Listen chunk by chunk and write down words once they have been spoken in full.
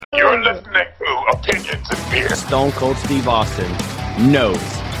You're listening to Opinions and Beer. Stone Cold Steve Austin knows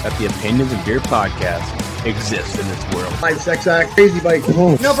that the Opinions and Beer podcast exists in this world. My sex act, crazy bike.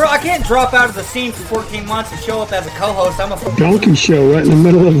 Oh. No, bro, I can't drop out of the scene for 14 months and show up as a co-host. I'm a donkey show right in the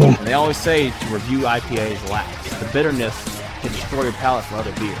middle of the... And they always say to review IPAs last. The bitterness can destroy your palate for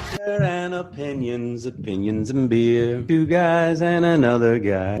other beers. And opinions and beer. Two guys and another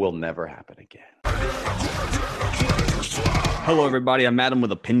guy. Will never happen again. Hello, everybody. I'm Adam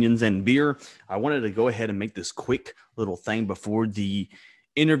with Opinions and Beer. I wanted to go ahead and make this quick little thing before the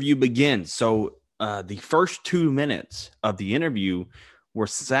interview begins. So the first 2 minutes of the interview were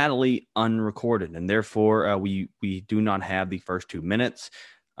sadly unrecorded, and therefore we do not have the first 2 minutes.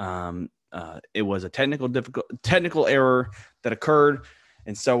 It was a technical error that occurred,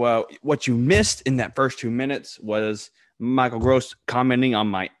 and so what you missed in that first 2 minutes was Michael Gross commenting on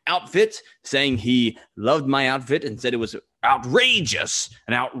my outfit, saying he loved my outfit and said it was an outrageous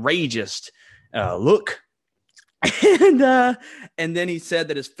look. And then he said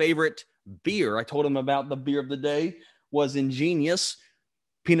that his favorite beer, I told him about the beer of the day, was Ingenious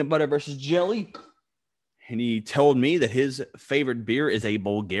Peanut Butter versus Jelly. And he told me that his favorite beer is a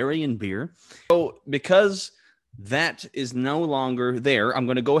Bulgarian beer. So because that is no longer there, I'm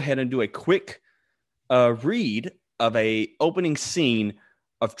going to go ahead and do a quick read of a opening scene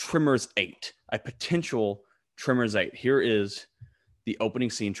of Tremors 8, a potential Tremors 8. Here is the opening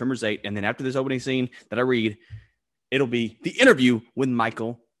scene, Tremors 8. And then after this opening scene that I read, it'll be the interview with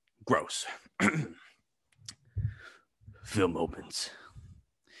Michael Gross. Film opens.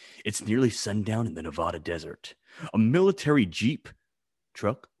 It's nearly sundown in the Nevada desert. A military jeep,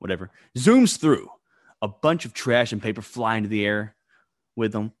 truck, whatever, zooms through. A bunch of trash and paper fly into the air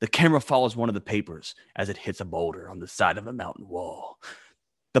with them. The camera follows one of the papers as it hits a boulder on the side of a mountain wall.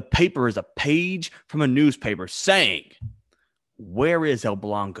 The paper is a page from a newspaper saying, "Where is El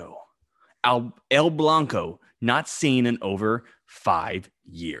Blanco? El Blanco, not seen in over 5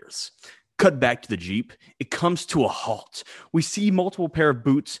 years." Cut back to the Jeep. It comes to a halt. We see multiple pair of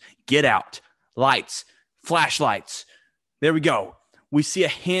boots get out. Lights, flashlights. There we go. We see a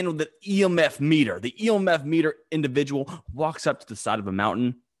hand with the EMF meter. The EMF meter individual walks up to the side of a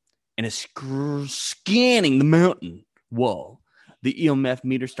mountain and is scanning the mountain wall. The EMF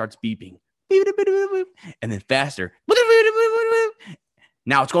meter starts beeping. And then faster.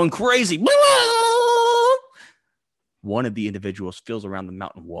 Now it's going crazy. One of the individuals feels around the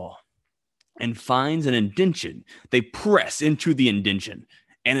mountain wall and finds an indention. They press into the indention,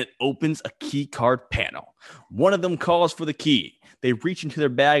 and it opens a key card panel. One of them calls for the key. They reach into their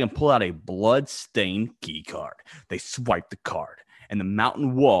bag and pull out a blood-stained key card. They swipe the card, and the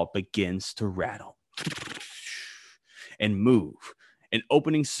mountain wall begins to rattle and move. An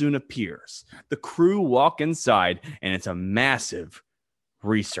opening soon appears. The crew walk inside, and it's a massive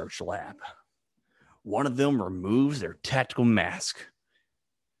research lab. One of them removes their tactical mask.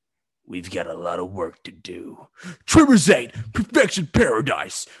 "We've got a lot of work to do." Tremors 8, Perfection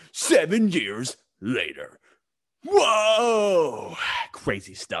Paradise, 7 years later. Whoa!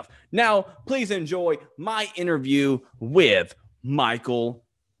 Crazy stuff. Now, please enjoy my interview with Michael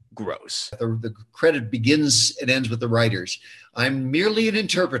Gross. The credit begins and ends with the writers. I'm merely an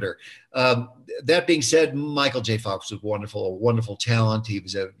interpreter. That being said, Michael J. Fox was a wonderful talent. He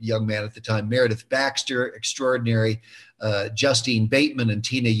was a young man at the time. Meredith Baxter, extraordinary. Justine Bateman and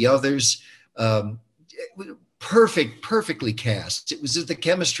Tina Yothers, perfectly cast. It was just, the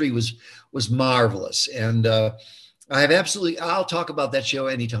chemistry was marvelous, and I'll talk about that show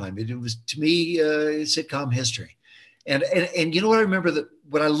anytime. It was, to me, sitcom history. And you know what I remember,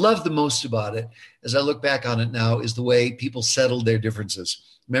 what I love the most about it, as I look back on it now, is the way people settled their differences.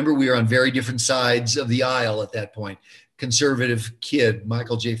 Remember, we were on very different sides of the aisle at that point. Conservative kid,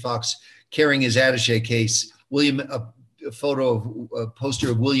 Michael J. Fox, carrying his attaché case. A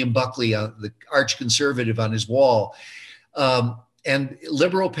poster of William Buckley, the arch conservative, on his wall, and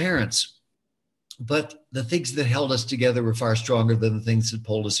liberal parents. But the things that held us together were far stronger than the things that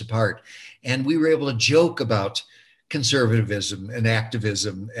pulled us apart. And we were able to joke about conservatism and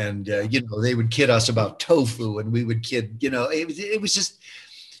activism, and they would kid us about tofu, and we would kid. It was just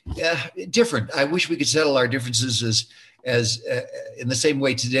different. I wish we could settle our differences as in the same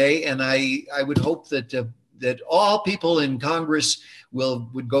way today. And I would hope that all people in Congress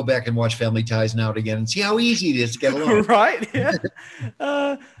would go back and watch Family Ties now and again and see how easy it is to get along. Right? Yeah.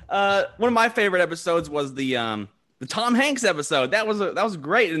 One of my favorite episodes was the Tom Hanks episode. That was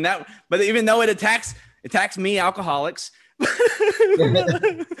great, but even though it attacks me, alcoholics. But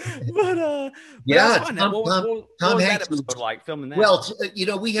yeah, Tom Hanks was like filming that. Well,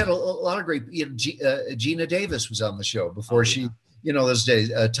 we had a lot of great. Gina Davis was on the show before she those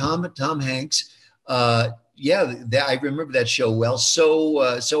days. Tom Hanks. I remember that show well.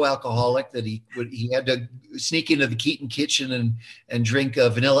 So alcoholic that he had to sneak into the Keaton kitchen and drink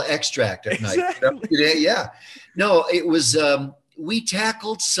vanilla extract at night. Yeah. No, it was. We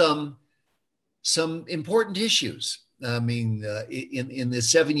tackled some important issues. I mean, in the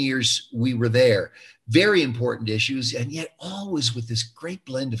 7 years we were there, very important issues, and yet always with this great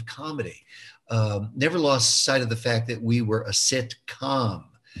blend of comedy. Never lost sight of the fact that we were a sitcom.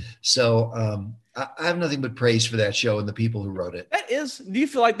 So I have nothing but praise for that show and the people who wrote it. Do you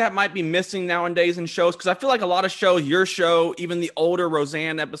feel like that might be missing nowadays in shows? Because I feel like a lot of shows, your show, even the older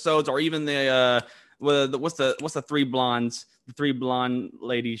Roseanne episodes, or even the what's the three blondes? The three blonde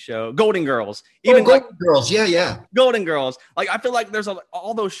lady show, Golden Girls. Even Golden Girls, yeah. Golden Girls. Like, I feel like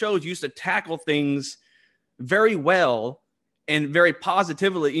all those shows used to tackle things very well and very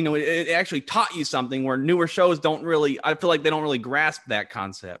positively. It actually taught you something where newer shows I feel like they don't really grasp that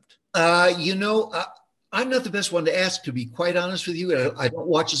concept. I'm not the best one to ask, to be quite honest with you. I don't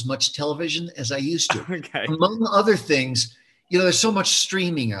watch as much television as I used to. Okay. Among other things, there's so much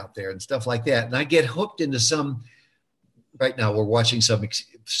streaming out there and stuff like that. And I get hooked into some. Right now, we're watching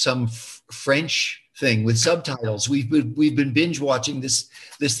some French thing with subtitles. We've been binge watching this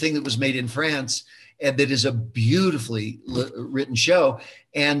thing that was made in France, and that is a beautifully written show.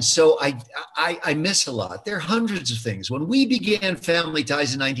 And so I miss a lot. There are hundreds of things. When we began Family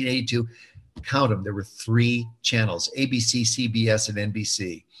Ties in 1982, count them. There were 3 channels: ABC, CBS, and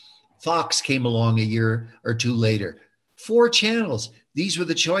NBC. Fox came along a year or 2 later. 4 channels. These were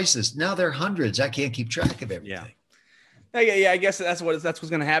the choices. Now there are hundreds. I can't keep track of everything. Yeah. Yeah, I guess that's what's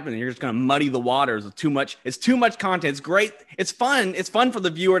going to happen. You're just going to muddy the waters with too much. It's too much content. It's great. It's fun. It's fun for the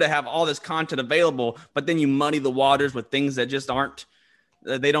viewer to have all this content available, but then you muddy the waters with things that just aren't.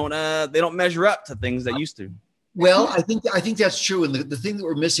 They don't measure up to things that used to. Well, I think that's true. And the thing that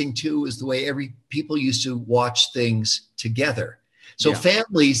we're missing too is the way people used to watch things together. So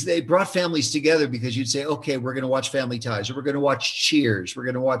families, they brought families together because you'd say, okay, we're going to watch Family Ties, or we're going to watch Cheers, we're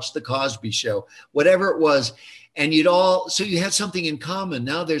going to watch The Cosby Show, whatever it was. And so you had something in common.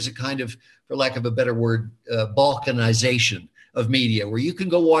 Now there's a kind of, for lack of a better word, balkanization of media, where you can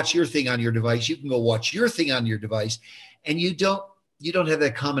go watch your thing on your device, you can go watch your thing on your device, and you don't have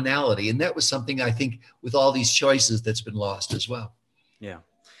that commonality. And that was something, I think, with all these choices, that's been lost as well. Yeah.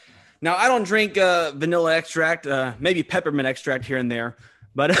 Now, I don't drink vanilla extract, maybe peppermint extract here and there,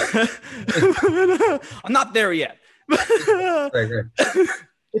 but I'm not there yet. Right.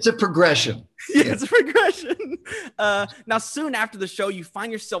 It's a progression. Yeah, it's a progression. Now, soon after the show, you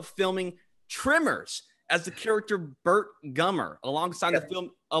find yourself filming Tremors as the character Burt Gummer, alongside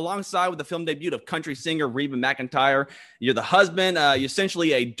with the film debut of country singer Reba McEntire. You're the husband. You're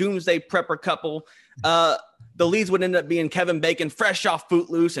essentially a doomsday prepper couple. The leads would end up being Kevin Bacon, fresh off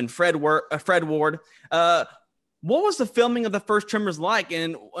Footloose, and Fred Ward. What was the filming of the first Tremors like?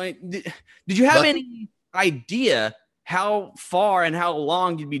 And did you have any idea how far and how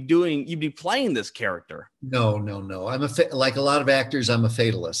long you'd be playing this character? No. I'm like a lot of actors, I'm a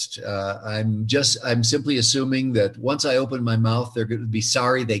fatalist. I'm simply assuming that once I open my mouth, they're going to be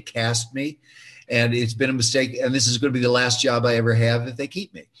sorry they cast me. And it's been a mistake. And this is going to be the last job I ever have if they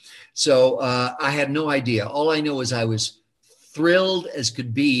keep me. So I had no idea. All I know is I was thrilled as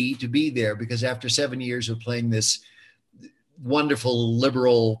could be to be there, because after 7 years of playing this wonderful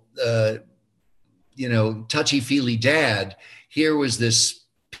liberal, touchy-feely dad, here was this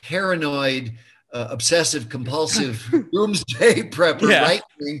paranoid, obsessive compulsive doomsday prepper, right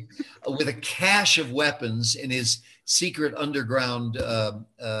wing, with a cache of weapons in his secret underground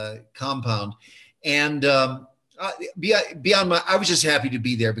compound. And beyond I was just happy to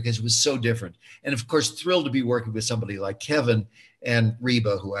be there because it was so different. And of course, thrilled to be working with somebody like Kevin and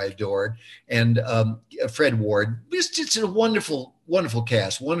Reba, who I adored, and Fred Ward. It's a wonderful, wonderful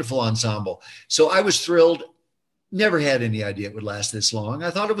cast, wonderful ensemble. So I was thrilled. Never had any idea it would last this long.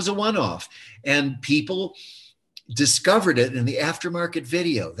 I thought it was a one-off, and people discovered it in the aftermarket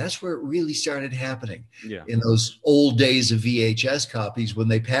video. That's where it really started happening. Yeah. In those old days of VHS copies, when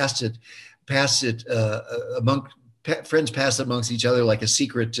they passed it among friends, passed it amongst each other like a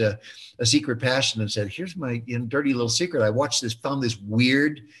secret passion, and said, "Here's my dirty little secret. I found this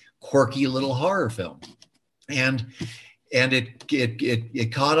weird, quirky little horror film," and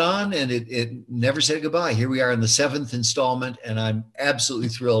it caught on, and it never said goodbye. Here we are in the 7th installment, and I'm absolutely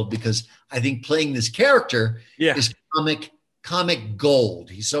thrilled because I think playing this character is comic gold.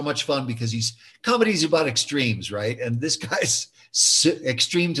 He's so much fun because comedy's about extremes, right? And this guy's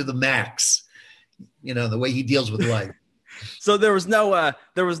extreme to the max. The way he deals with life. So there was no,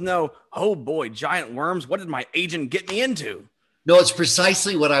 oh boy, giant worms. What did my agent get me into? No, it's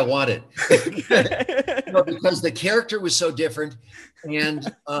precisely what I wanted. No, because the character was so different.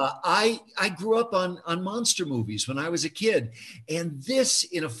 And I grew up on monster movies when I was a kid. And this,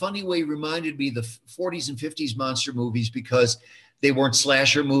 in a funny way, reminded me of the 40s and 50s monster movies because they weren't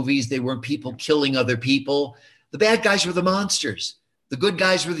slasher movies. They weren't people killing other people. The bad guys were the monsters. The good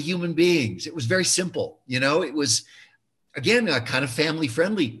guys were the human beings. It was very simple. It was, again, a kind of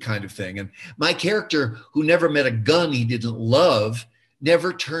family-friendly kind of thing. And my character, who never met a gun he didn't love,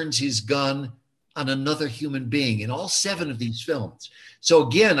 never turns his gun on another human being in all 7 of these films. So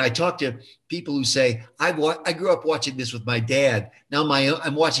again, I talk to people who say, I grew up watching this with my dad. Now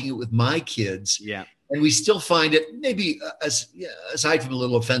I'm watching it with my kids. Yeah. And we still find it, maybe aside from a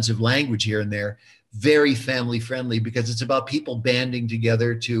little offensive language here and there, very family-friendly because it's about people banding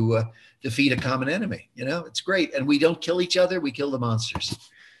together to defeat a common enemy. It's great. And we don't kill each other. We kill the monsters.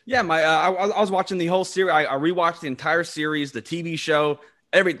 Yeah. I was watching the whole series. I rewatched the entire series, the TV show,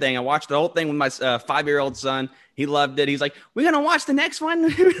 everything. I watched the whole thing with my 5-year-old son. He loved it. He's like, we're going to watch the next one.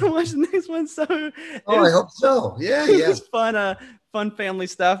 We're going to watch the next one. So I hope so. Yeah. It was fun family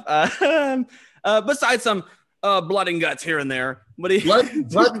stuff. Besides some blood and guts here and there. But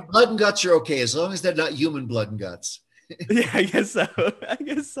blood and guts are okay as long as they're not human blood and guts. Yeah, I guess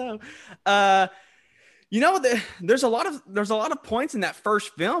so. There's a lot of points in that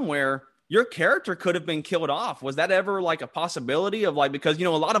first film where your character could have been killed off. Was that ever like a possibility of because a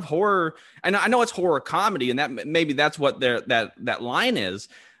lot of horror, and I know it's horror comedy, and that maybe that's what that line is.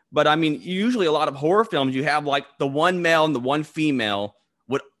 But I mean, usually a lot of horror films, you have like the one male and the one female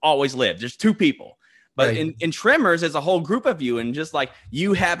would always live. There's 2 people. But right. in Tremors, there's a whole group of you, and just like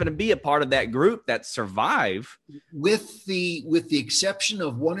you happen to be a part of that group that survive. With the exception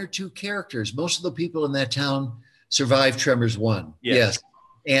of 1 or 2 characters, most of the people in that town survived Tremors 1. Yes.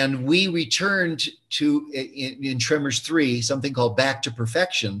 And we returned to in Tremors 3 something called Back to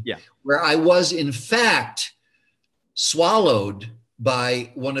Perfection, where I was in fact swallowed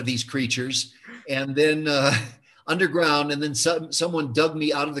by one of these creatures, and then underground, and then someone dug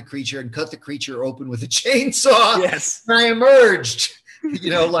me out of the creature and cut the creature open with a chainsaw. Yes. And I emerged,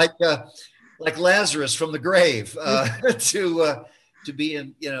 like Lazarus from the grave, to be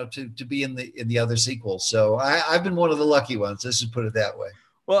in, to be in the other sequels. So I've been one of the lucky ones. Let's just put it that way.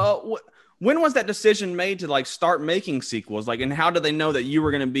 Well, when was that decision made to start making sequels? And how did they know that you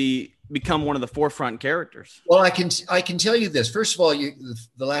were going to become one of the forefront characters? Well, I can tell you this. First of all,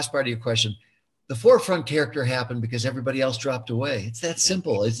 the last part of your question. The forefront character happened because everybody else dropped away. It's that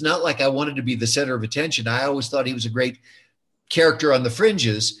simple. It's not like I wanted to be the center of attention. I always thought he was a great character on the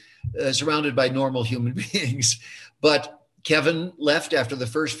fringes, surrounded by normal human beings. But Kevin left after the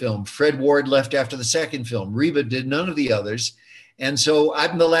first film. Fred Ward left after the second film. Reba did none of the others. And so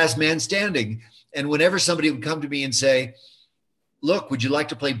I'm the last man standing. And whenever somebody would come to me and say, look, would you like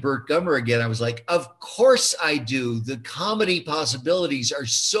to play Burt Gummer again? I was like, of course I do. The comedy possibilities are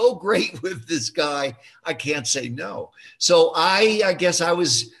so great with this guy. I can't say no. So I guess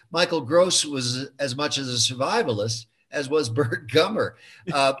Michael Gross was as much as a survivalist as was Burt Gummer.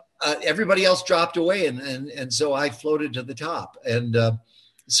 Everybody else dropped away. And so I floated to the top. And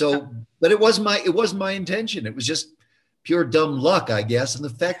but it wasn't my intention. It was just pure dumb luck, I guess. And the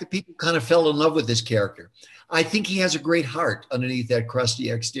fact that people kind of fell in love with this character. I think he has a great heart underneath that crusty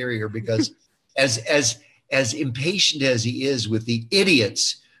exterior because as impatient as he is with the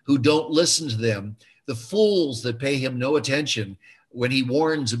idiots who don't listen to them, the fools that pay him no attention when he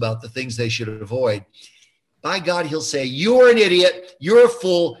warns about the things they should avoid, by God, he'll say, you're an idiot, you're a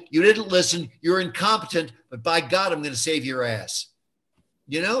fool, you didn't listen, you're incompetent, but by God, I'm going to save your ass.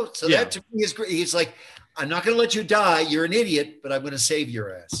 That to me is great. He's like, I'm not going to let you die. You're an idiot, but I'm going to save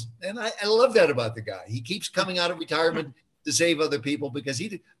your ass. And I love that about the guy. He keeps coming out of retirement to save other people because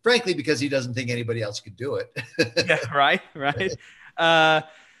he doesn't think anybody else could do it. Yeah, right.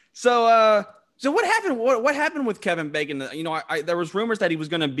 So what happened? What happened with Kevin Bacon? There was rumors that he was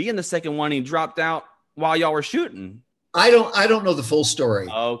going to be in the second one. He dropped out while y'all were shooting. I don't know the full story.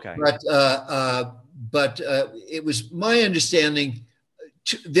 Oh, okay. But it was my understanding.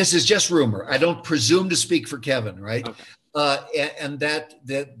 This is just rumor. I don't presume to speak for Kevin, right? Okay. And that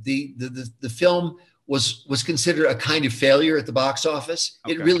the film was considered a kind of failure at the box office.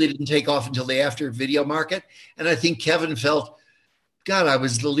 Okay. It really didn't take off until the after video market. And I think Kevin felt, God, I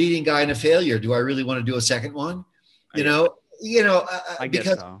was the leading guy in a failure. Do I really want to do a second one? I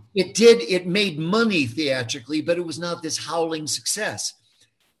because so. It made money theatrically, but it was not this howling success.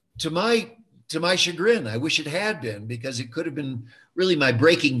 To to my chagrin. I wish it had been, because it could have been really my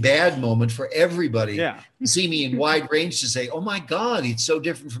Breaking Bad moment for everybody. Yeah. To see me in wide range to say, oh my God, he's so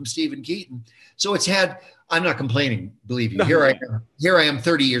different from Stephen Keaton. So it's had, I'm not complaining, believe you. No. Here I am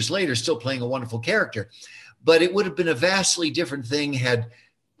 30 years later, still playing a wonderful character. But it would have been a vastly different thing had,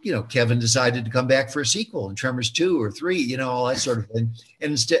 Kevin decided to come back for a sequel in Tremors 2 or 3, all that sort of thing.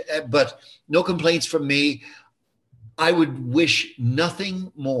 And instead, but no complaints from me. I would wish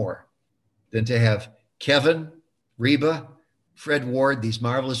nothing more than to have Kevin, Reba, Fred Ward, these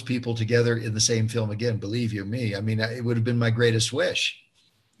marvelous people together in the same film again. Believe you me. I mean, it would have been my greatest wish.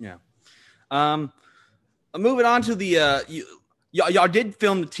 Yeah. Moving on to the y'all did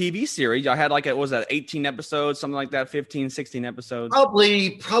film the TV series. Y'all had 18 episodes, something like that, 15, 16 episodes.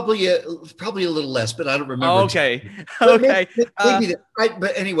 Probably a little less, but I don't remember. Oh, okay. Okay.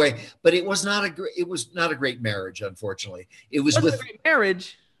 But anyway, but it was not a great marriage, unfortunately. It was a great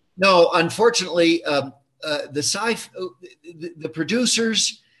marriage. No, unfortunately, the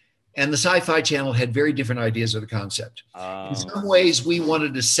producers and the Sci-Fi Channel had very different ideas of the concept. In some ways, we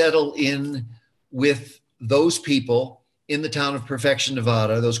wanted to settle in with those people in the town of Perfection,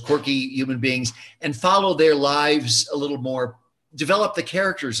 Nevada, those quirky human beings, and follow their lives a little more, develop the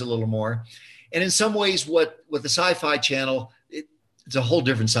characters a little more. And in some ways, what the Sci-Fi Channel, it's a whole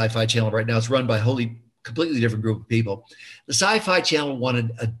different Sci-Fi Channel right now. It's run by a completely different group of people. The Sci-Fi Channel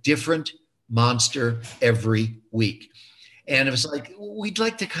wanted a different monster every week. And it was like, we'd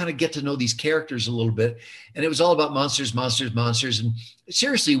like to kind of get to know these characters a little bit. And it was all about monsters. And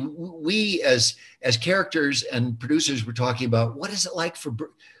seriously, we as characters and producers were talking about, what is it like for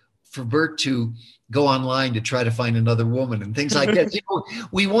Bert to go online to try to find another woman and things like that.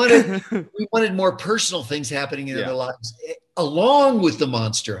 We wanted more personal things happening in their lives, along with the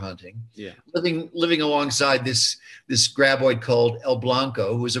monster hunting. Yeah, living alongside this graboid called El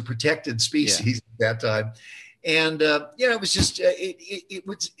Blanco, who was a protected species at that time. And it was just it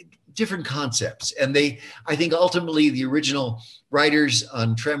was different concepts. And I think ultimately the original writers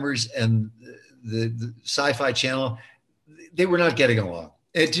on Tremors and the Sci-Fi Channel, they were not getting along.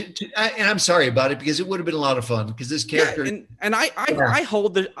 And I'm sorry about it, because it would have been a lot of fun, because this character I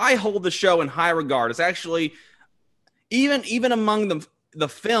hold the show in high regard. It's actually even among the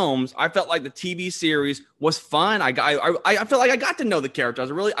films, I felt like the TV series was fun. I felt like I got to know the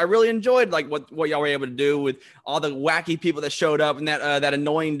characters. I really enjoyed what y'all were able to do with all the wacky people that showed up, and that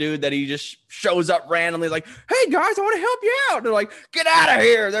annoying dude that he just shows up randomly, like, "Hey guys, I want to help you out." They're like, "Get out of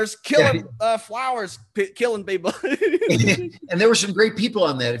here! There's killing flowers, killing people." And there were some great people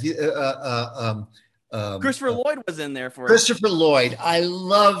on that. If you Christopher Lloyd was in there for Christopher Lloyd. I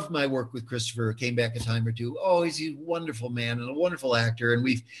love my work with Christopher. Came back a time or two. Oh, he's a wonderful man and a wonderful actor. And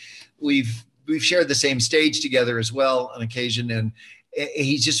we've shared the same stage together as well on occasion. And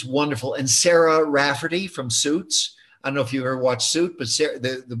he's just wonderful. And Sarah Rafferty from Suits. I don't know if you ever watched Suits, but Sarah,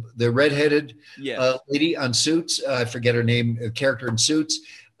 the redheaded lady on Suits, I forget her name, character in Suits.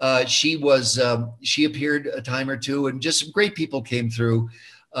 She appeared a time or two, and just some great people came through.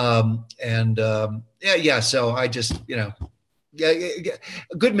 So I just,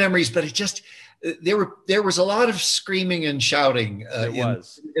 good memories, but it just, there was a lot of screaming and shouting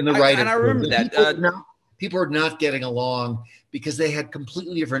in the writing. And I remember that people were not getting along because they had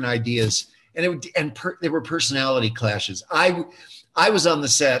completely different ideas, and there were personality clashes. I was on the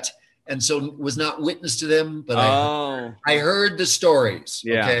set, and so was not witness to them, but I heard the stories.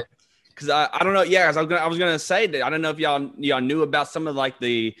 Yeah. Okay? Because I don't know. Yeah, I was gonna say that I don't know if y'all knew about some of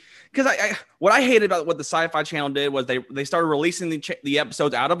because what I hated about what the Sci-Fi Channel did was they started releasing the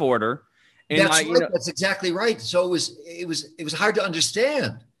episodes out of order. And that's right. That's exactly right. So it was hard to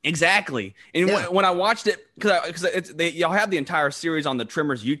understand. Exactly. And when I watched it, because y'all have the entire series on the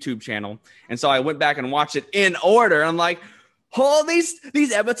Tremors YouTube channel, and so I went back and watched it in order. And I'm like, oh,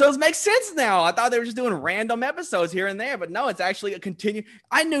 these episodes make sense now. I thought they were just doing random episodes here and there, but no, it's actually a continue.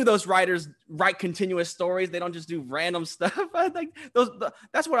 I knew those writers write continuous stories. They don't just do random stuff. I think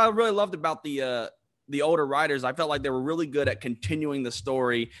that's what I really loved about the older writers. I felt like they were really good at continuing the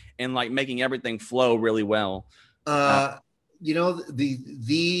story and making everything flow really well. I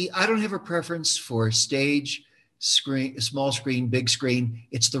don't have a preference for stage, screen, small screen, big screen.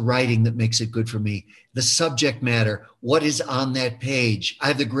 It's the writing that makes it good for me. The subject matter, what is on that page. I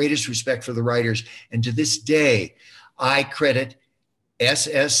have the greatest respect for the writers. And to this day, I credit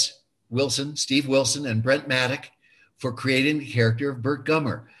S.S. Wilson, Steve Wilson, and Brent Maddock for creating the character of Bert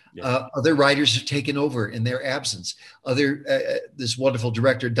Gummer. Yeah. Other writers have taken over in their absence. This wonderful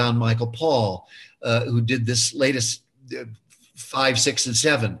director, Don Michael Paul, who did this latest 5, 6, and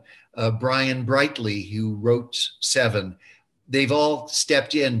 7. Brian Brightly, who wrote 7. They've all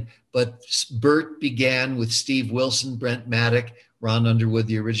stepped in, But Bert began with Steve Wilson, Brent Maddock, Ron Underwood,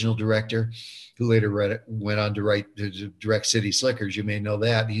 the original director, who later went on to direct City Slickers. You may know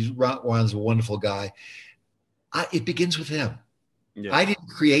that. Ron's a wonderful guy. It begins with him. Yeah. I didn't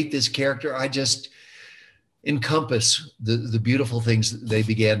create this character. I just encompass the beautiful things that they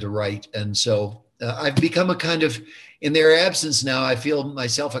began to write. And so I've become a kind of, in their absence now, I feel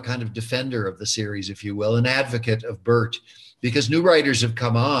myself a kind of defender of the series, if you will, an advocate of Bert, because new writers have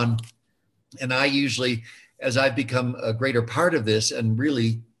come on. And I usually, as I've become a greater part of this, and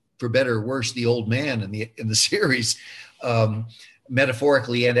really, for better or worse, the old man in the series,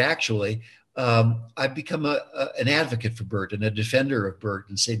 metaphorically and actually, I've become an advocate for Bert and a defender of Bert,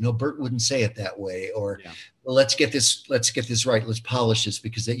 and say, no, Bert wouldn't say it that way, or well, let's get this right. Let's polish this,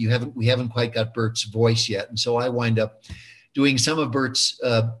 because we haven't quite got Bert's voice yet. And so I wind up doing some of Bert's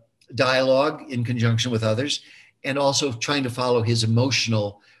dialogue in conjunction with others, and also trying to follow his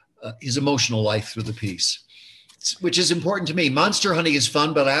emotional life through the piece, which is important to me. Monster hunting is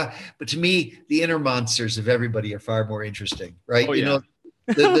fun, but to me, the inner monsters of everybody are far more interesting, right? Oh, you know,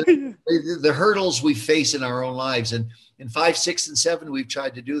 the hurdles we face in our own lives. And in 5, 6, and 7, we've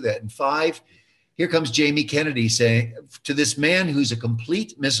tried to do that. In 5, here comes Jamie Kennedy saying to this man who's a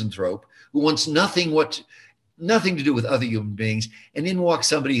complete misanthrope, who wants nothing to do with other human beings. And in walks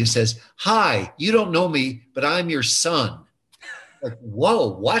somebody who says, hi, you don't know me, but I'm your son. Like, whoa,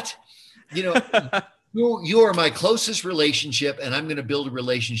 what? You know, you are my closest relationship, and I'm going to build a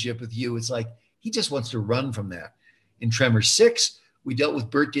relationship with you. It's like, he just wants to run from that. In Tremor 6, we dealt with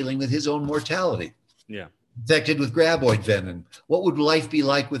Bert dealing with his own mortality. Yeah. Infected with graboid venom. What would life be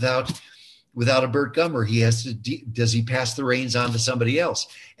like without a Bert Gummer? Does he pass the reins on to somebody else?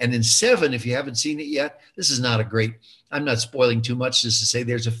 And in 7, if you haven't seen it yet, this is not I'm not spoiling too much, just to say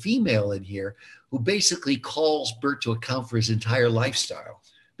there's a female in here who basically calls Bert to account for his entire lifestyle,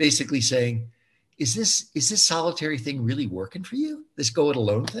 basically saying, is this solitary thing really working for you? This go it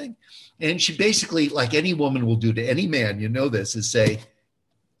alone thing? And she basically, like any woman will do to any man, you know this, is say,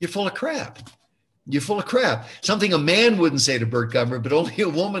 you're full of crap. You're full of crap. Something a man wouldn't say to Bert Gummer, but only a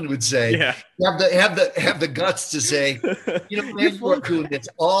woman would say. Yeah. Have the guts to say, you know, man, you're doing this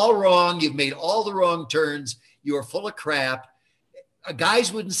all wrong. You've made all the wrong turns. You are full of crap.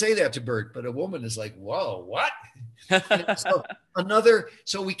 Guys wouldn't say that to Bert, but a woman is like, whoa, what? I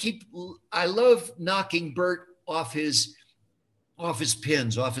love knocking Bert off his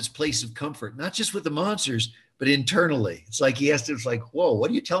pins, off his place of comfort, not just with the monsters, but internally. It's like it's like, whoa,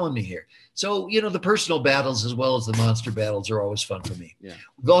 what are you telling me here? So, you know, the personal battles as well as the monster battles are always fun for me. Yeah.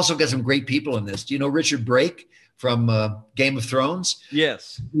 We've also got some great people in this. Do you know Richard Brake from Game of Thrones?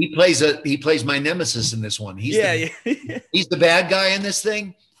 Yes. He plays my nemesis in this one. He's the bad guy in this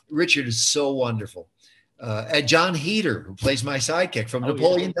thing. Richard is so wonderful. And John Heder, who plays my sidekick from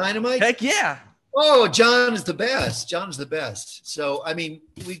Napoleon Dynamite. Heck yeah. Oh, John is the best. So, I mean,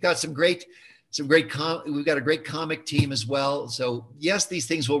 we've got we've got a great comic team as well. So yes, these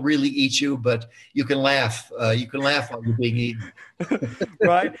things will really eat you, but you can laugh. You can laugh while you're being eaten.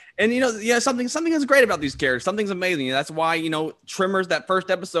 Right. And, you know, yeah, something is great about these characters. Something's amazing. That's why, you know, Tremors, that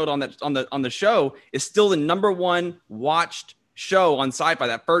first episode on the show is still the #1 watched show on Sci-Fi.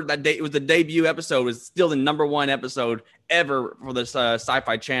 That day, it was the debut episode, was still the #1 episode ever for this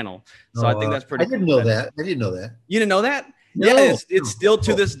Sci-Fi channel. So I think that's pretty cool. I didn't know that. You didn't know that? No. Yeah, it's still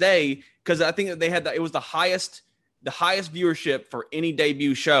to this day, because I think that they had it was the highest viewership for any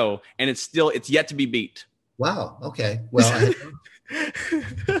debut show, and it's yet to be beat. Wow. Okay. Well,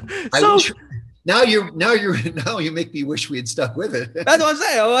 now you make me wish we had stuck with it. That's what I'm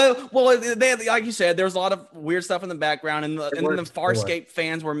saying. Well, they had, like you said, there's a lot of weird stuff in the background, and then the Farscape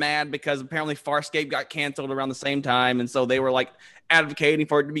fans were mad because apparently Farscape got canceled around the same time, and so they were like advocating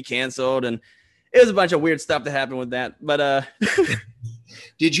for it to be canceled, and it was a bunch of weird stuff that happened with that. But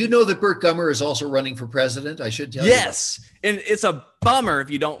did you know that Bert Gummer is also running for president? I should tell you. Yes, and it's a bummer if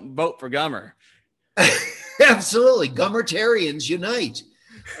you don't vote for Gummer. Absolutely, Gummertarians unite.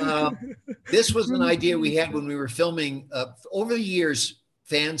 This was an idea we had when we were filming. Over the years,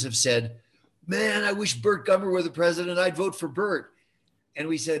 fans have said, man, I wish Bert Gummer were the president. I'd vote for Bert. And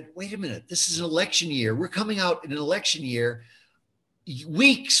we said, wait a minute, this is an election year. We're coming out in an election year.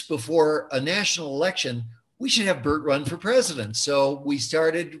 Weeks before a national election, we should have Bert run for president. So we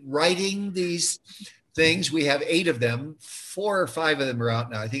started writing these things. We have 8 of them. 4 or 5 of them are out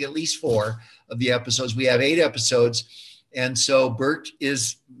now. I think at least 4 of the episodes. We have 8 episodes. And so Bert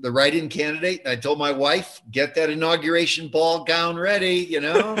is the write-in candidate. I told my wife, get that inauguration ball gown ready. You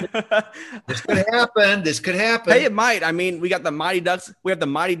know, this could happen. This could happen. Hey, it might. I mean, we got the Mighty Ducks. We have the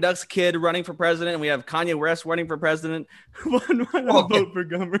Mighty Ducks kid running for president. And we have Kanye West running for president. Why not vote for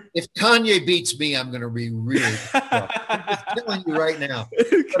Gummer? If Kanye beats me, I'm going to be really. I'm just telling you right now.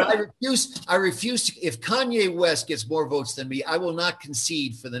 But I refuse to. If Kanye West gets more votes than me, I will not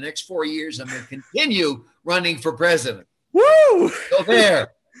concede for the next 4 years. I'm going to continue running for president. Woo! Go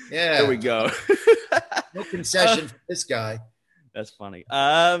there. Yeah. There we go. No concession for this guy. That's funny.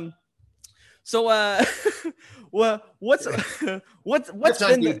 So well, what's That's been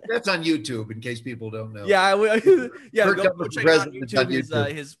on YouTube in case people don't know. Yeah, go check out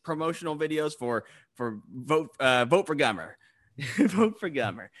YouTube his promotional videos for vote for Gummer. Vote for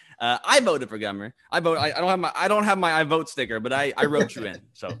Gummer. I voted for Gummer. I don't have my I vote sticker, but I wrote you in.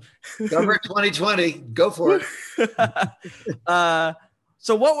 So Gummer 2020, go for it.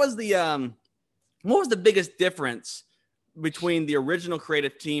 So what was the biggest difference between the original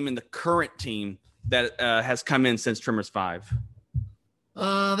creative team and the current team that has come in since Tremors 5?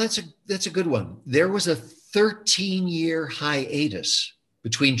 That's a good one. There was a 13-year hiatus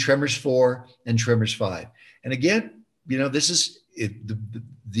between Tremors 4 and Tremors 5. And again, this is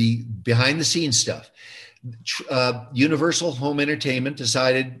the behind the scenes stuff. Universal Home Entertainment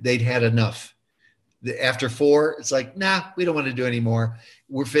decided they'd had enough. After 4, it's like, nah, we don't want to do any more.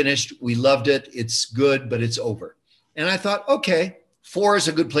 We're finished. We loved it. It's good, but it's over. And I thought, okay, 4 is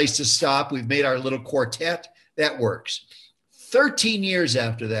a good place to stop. We've made our little quartet. That works. 13 years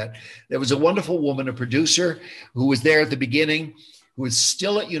after that, there was a wonderful woman, a producer who was there at the beginning, who is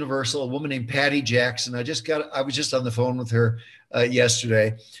still at Universal, a woman named Patty Jackson. I was just on the phone with her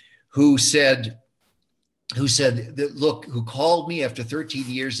yesterday, who called me after 13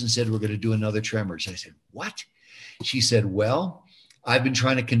 years and said, we're going to do another Tremors. I said, what? She said, well, I've been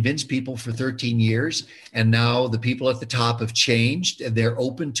trying to convince people for 13 years, and now the people at the top have changed and they're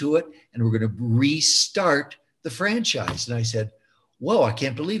open to it, and we're going to restart the franchise. And I said, whoa, I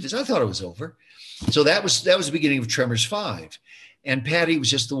can't believe this. I thought it was over. So that was the beginning of Tremors 5. And Patty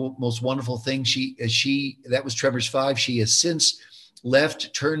was just the most wonderful thing. That was Tremors 5. She has since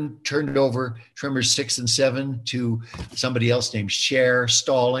left, turned over Tremors 6 and 7 to somebody else named Cher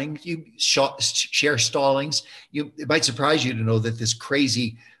Stallings. It might surprise you to know that this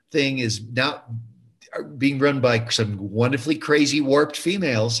crazy thing is now being run by some wonderfully crazy, warped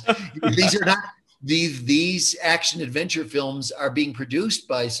females. These are not these action adventure films are being produced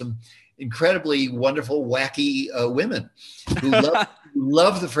by some incredibly wonderful, wacky women who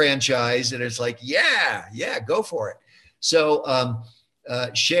love the franchise, and it's like, yeah, go for it. So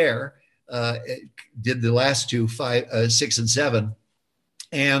Cher did the last two, 5, 6, and 7,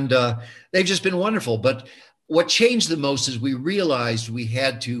 and they've just been wonderful. But what changed the most is we realized we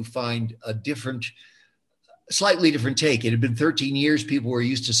had to find a slightly different take. It had been 13 years. People were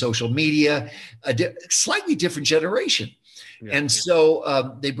used to social media, a slightly different generation. Yeah. And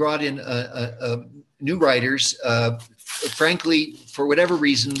so they brought in new writers. Frankly, for whatever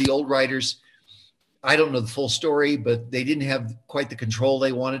reason, the old writers, I don't know the full story, but they didn't have quite the control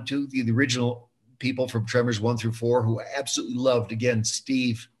they wanted to. The original people from Tremors 1 through 4, who I absolutely loved, again,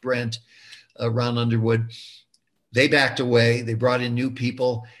 Steve, Brent, Ron Underwood, they backed away. They brought in new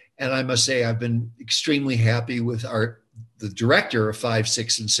people. And I must say, I've been extremely happy with the director of 5,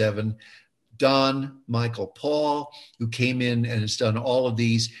 6, and 7, Don Michael Paul, who came in and has done all of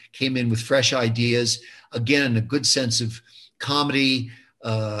these, came in with fresh ideas, again, a good sense of comedy,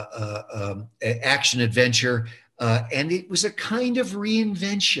 action adventure, and it was a kind of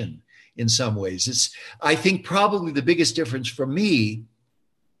reinvention in some ways. I think probably the biggest difference for me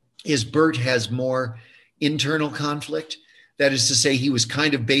is Burt has more internal conflict. That is to say, he was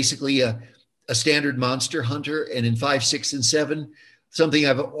kind of basically a standard monster hunter, and in 5, 6, and 7, something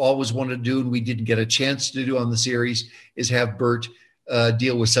I've always wanted to do and we didn't get a chance to do on the series is have Burt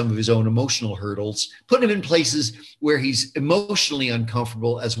deal with some of his own emotional hurdles, put him in places where he's emotionally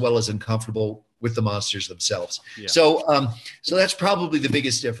uncomfortable as well as uncomfortable with the monsters themselves. Yeah. So that's probably the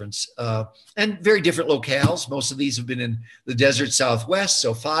biggest difference. And very different locales. Most of these have been in the desert Southwest.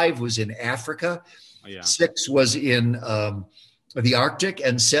 So 5 was in Africa. Oh, yeah. 6 was in the Arctic,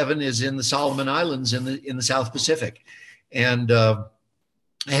 and 7 is in the Solomon Islands in the South Pacific. And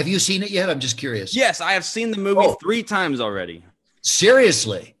have you seen it yet? I'm just curious. Yes, I have seen the movie 3 times already.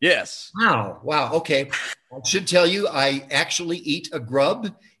 Seriously? Yes. Wow. Okay. I should tell you, I actually eat a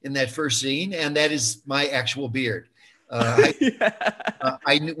grub in that first scene, and that is my actual beard. We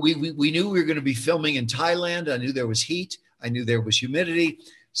knew we were going to be filming in Thailand. I knew there was heat. I knew there was humidity.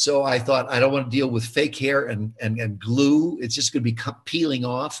 So I thought, I don't want to deal with fake hair and glue. It's just going to be peeling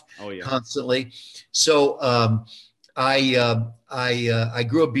off constantly. So I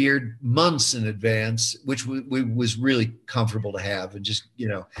grew a beard months in advance, which was really comfortable to have, and just,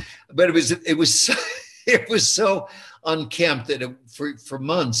 but it was it was so unkempt that for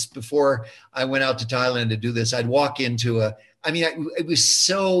months before I went out to Thailand to do this, I'd walk into it was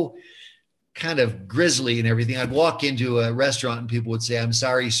so kind of grisly and everything. I'd walk into a restaurant and people would say, "I'm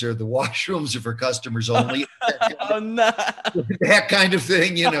sorry, sir, the washrooms are for customers only." Oh, no. That kind of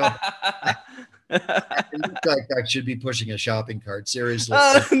thing, It looked like I should be pushing a shopping cart, seriously.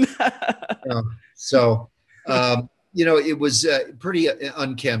 No. It was pretty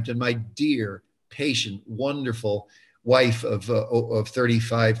unkempt. And my dear, patient, wonderful wife of 30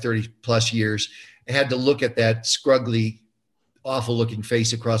 plus years had to look at that scruggly, awful looking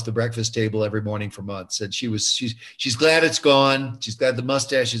face across the breakfast table every morning for months. And she's glad it's gone. She's glad the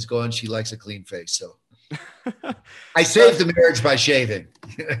mustache is gone. She likes a clean face. So I saved the marriage by shaving.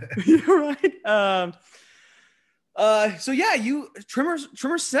 You're right.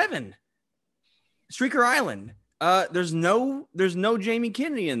 Tremor 7, Streaker Island. There's no Jamie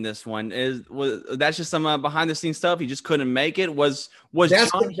Kennedy in this one. That's just some behind the scenes stuff? He just couldn't make it. That's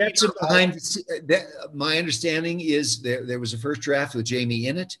behind. My understanding is there was a first draft with Jamie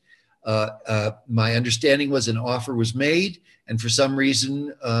in it. My understanding was an offer was made, and for some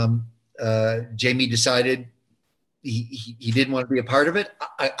reason, Jamie decided he didn't want to be a part of it.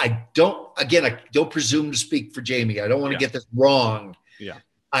 I don't presume to speak for Jamie. I don't want to get this wrong. Yeah.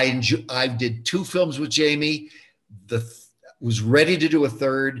 I did 2 films with Jamie. Was ready to do a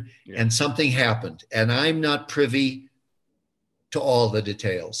third, and something happened, and I'm not privy to all the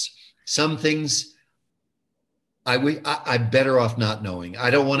details. Some things I'm better off not knowing. I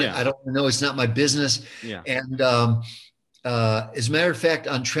don't want to. I don't know. It's not my business. Yeah. And as a matter of fact,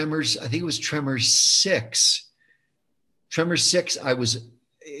 on Tremors, I think it was Tremors 6. Tremors 6. I am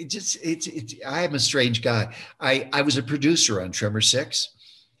a strange guy. I was a producer on Tremors 6.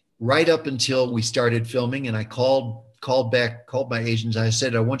 Right up until we started filming, and I called my agents. I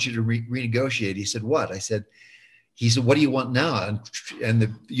said, "I want you to renegotiate." He said, "What?" He said, "What do you want now?" And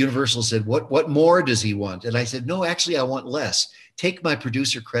the Universal said, "What more does he want?" And I said, "No, actually, I want less. Take my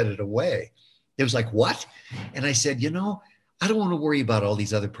producer credit away." It was like, "What?" And I said, "I don't want to worry about all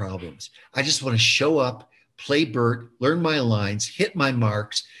these other problems. I just want to show up, play Bert, learn my lines, hit my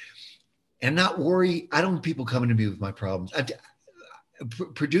marks, and not worry. I don't want people coming to me with my problems."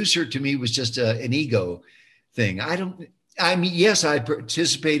 Producer to me was just an ego thing. Yes, I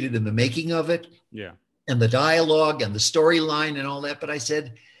participated in the making of it, and the dialogue and the storyline and all that. But I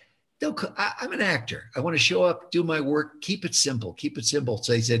said, no, I'm an actor. I want to show up, do my work, keep it simple.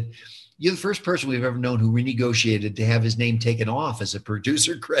 So he said, "You're the first person we've ever known who renegotiated to have his name taken off as a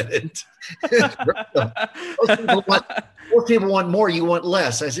producer credit." Most people want more. You want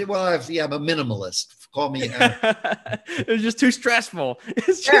less. I said, "Well, I'm a minimalist. Call me." It was just too stressful. I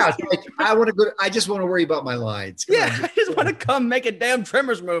just want to worry about my lines. I just want to come make a damn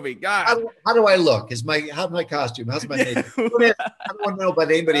Tremors movie. God, how do I look? How's my costume? How's my makeup? I don't want to know about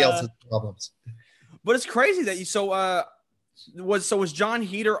anybody else's problems. But it's crazy that was John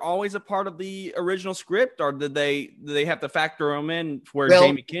Heder always a part of the original script, or did they have to factor him in where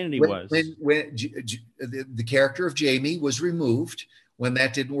Jamie Kennedy was? When the character of Jamie was removed, when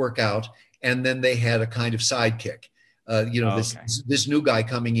that didn't work out, and then they had a kind of sidekick, this new guy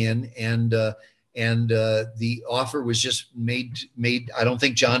coming in, and the offer was just made. I don't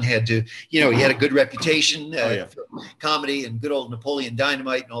think John had to. He had a good reputation, for comedy and good old Napoleon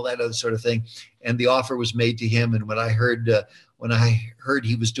Dynamite and all that other sort of thing. And the offer was made to him. And when I heard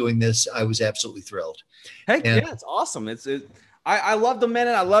he was doing this, I was absolutely thrilled. Heck, it's awesome. I love the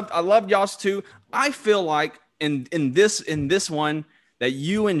minute. I loved y'all's too. I feel like in this one that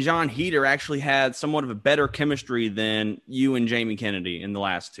you and John Heder actually had somewhat of a better chemistry than you and Jamie Kennedy in the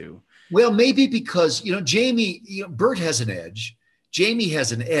last 2. Well, maybe because, Jamie, Bert has an edge. Jamie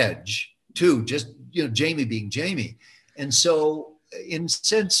has an edge too, just, Jamie being Jamie. And so in a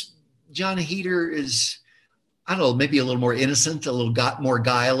sense, John Heder is, I don't know, maybe a little more innocent, a little more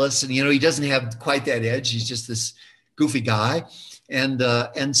guileless. And, he doesn't have quite that edge. He's just this goofy guy.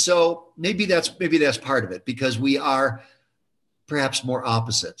 And so maybe that's part of it, because we are perhaps more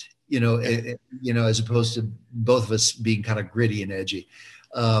opposite, as opposed to both of us being kind of gritty and edgy.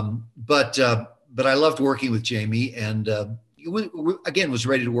 But I loved working with Jamie, and was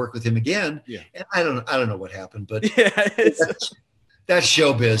ready to work with him again. Yeah. And I don't know what happened, but that's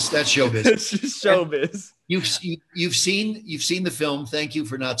showbiz. That's showbiz. It's just showbiz. You've seen the film. Thank you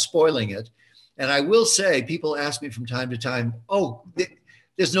for not spoiling it. And I will say, people ask me from time to time,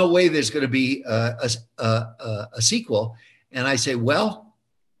 there's no way there's going to be a sequel. And I say, well,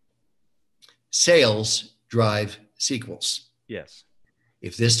 sales drive sequels. Yes.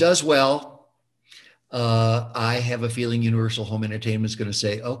 If this does well, I have a feeling Universal Home Entertainment is going to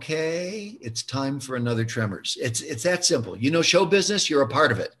say, okay, it's time for another Tremors. It's that simple. Show business, you're a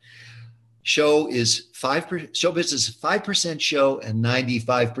part of it. Show business is 5% show and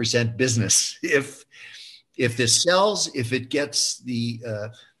 95% business. If this sells, if it gets the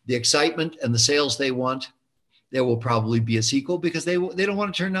excitement and the sales they want, there will probably be a sequel because they don't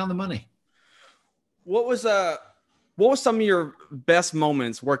want to turn down the money. What was some of your best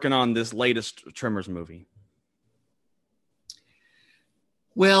moments working on this latest Tremors movie?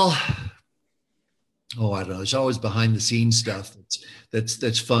 Well, I don't know. There's always behind the scenes stuff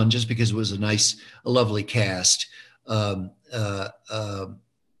that's fun just because it was a lovely cast.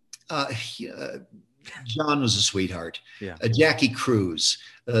 John was a sweetheart. Yeah. Jackie Cruz,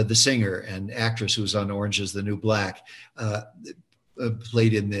 the singer and actress who was on Orange is the New Black,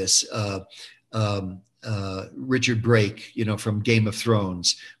 played in this. Richard Brake, from Game of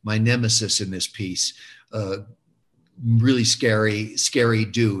Thrones, my nemesis in this piece, really scary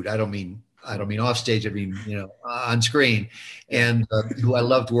dude. I don't mean off stage. I mean, on screen, and who I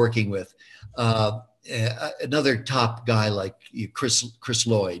loved working with. Another top guy like Chris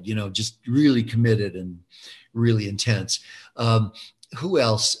Lloyd, just really committed and really intense. Who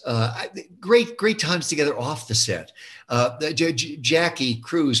else? Great times together off the set. Jackie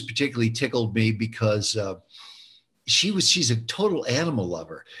Cruz particularly tickled me because she's a total animal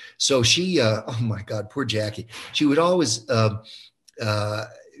lover. So she, oh my God, poor Jackie. She would always,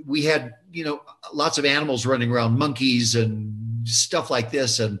 we had, lots of animals running around, monkeys and stuff like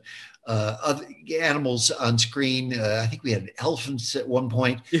this, and other animals on screen. I think we had elephants at one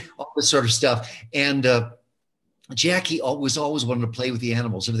point, all this sort of stuff. And Jackie always wanted to play with the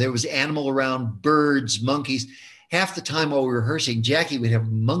animals. If there was animal around, birds, monkeys, half the time while we were rehearsing, Jackie would have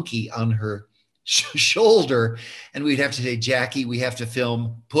a monkey on her shoulder, and we'd have to say, Jackie, we have to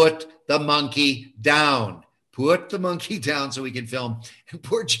film, put the monkey down. Put the monkey down so we can film. And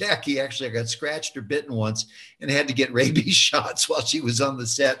poor Jackie actually got scratched or bitten once and had to get rabies shots while she was on the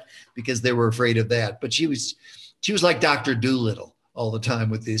set because they were afraid of that. But she was like Dr. Doolittle all the time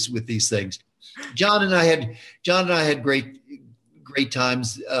with these things. John and I had great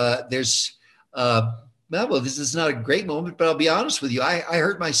times. This is not a great moment, but I'll be honest with you. I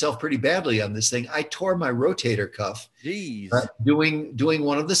hurt myself pretty badly on this thing. I tore my rotator cuff. Jeez. Doing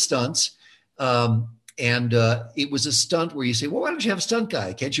one of the stunts. And it was a stunt where you say, well, why don't you have a stunt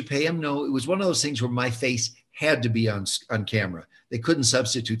guy? Can't you pay him? No, it was one of those things where my face had to be on camera. They couldn't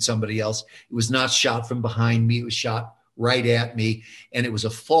substitute somebody else. It was not shot from behind me. It was shot right at me. And it was a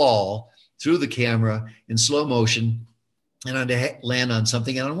fall through the camera in slow motion. And I had to land on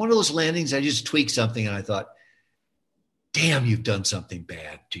something. And on one of those landings, I just tweaked something. And I thought, damn, you've done something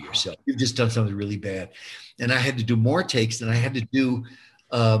bad to yourself. You've just done something really bad. And I had to do more takes, and I had to do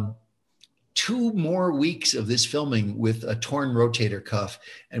 2 more weeks of this filming with a torn rotator cuff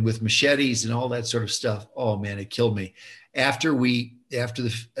and with machetes and all that sort of stuff. Oh man, it killed me.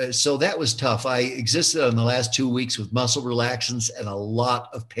 So that was tough. I existed on the last 2 weeks with muscle relaxants and a lot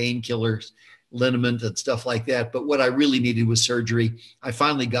of painkillers, liniment and stuff like that. But what I really needed was surgery. I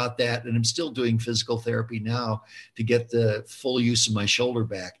finally got that, and I'm still doing physical therapy now to get the full use of my shoulder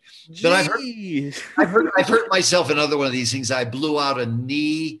back. Jeez. But I've hurt myself in another one of these things. I blew out a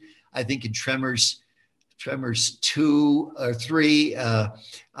knee, I think in Tremors 2 or 3.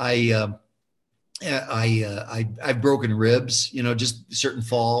 I've broken ribs, just certain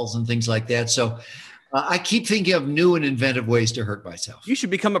falls and things like that. So I keep thinking of new and inventive ways to hurt myself. You should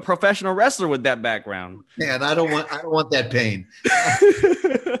become a professional wrestler with that background. Man, I don't want that pain.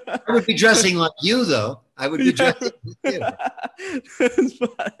 I would be dressing like you, though. I would be dressing like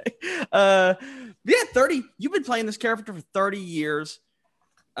you. 30. You've been playing this character for 30 years.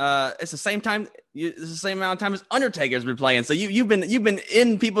 It's the same time. It's the same amount of time as Undertaker's been playing. So you've been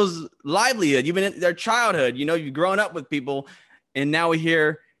in people's livelihood. You've been in their childhood. You've grown up with people, and now we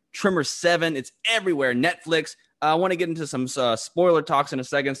hear Tremors 7. It's everywhere. Netflix. I want to get into some spoiler talks in a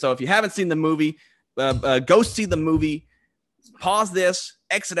second. So if you haven't seen the movie, go see the movie. Pause this.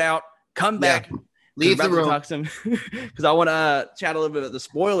 Exit out. Come back. Yeah. Leave the room. Because I want to chat a little bit about the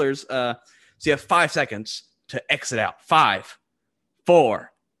spoilers. So you have 5 seconds to exit out. 5,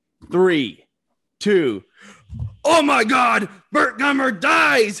 4, 3, 2. Oh my God! Burt Gummer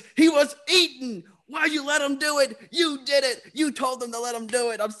dies. He was eaten. Why'd you let him do it? You did it. You told them to let him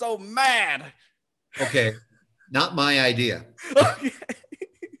do it. I'm so mad. Okay. Not my idea.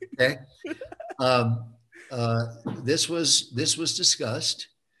 Okay. this was discussed.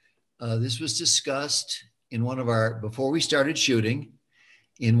 This was discussed in one of our, before we started shooting,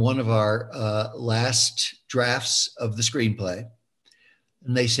 in one of our last drafts of the screenplay.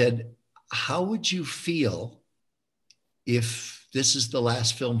 And they said, how would you feel if this is the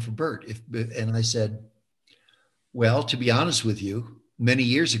last film for Burt? And I said, well, to be honest with you, many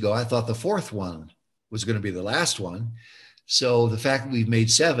years ago, I thought the fourth one was going to be the last one. So the fact that we've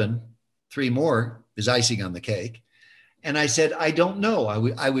made 7, 3 more is icing on the cake. And I said, I don't know.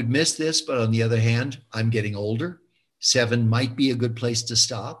 I would miss this, but on the other hand, I'm getting older. 7 might be a good place to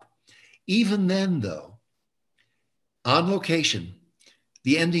stop. Even then, though, on location,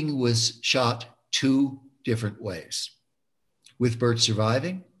 the ending was shot 2 different ways, with Burt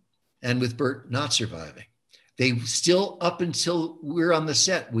surviving and with Burt not surviving. They still, up until we were on the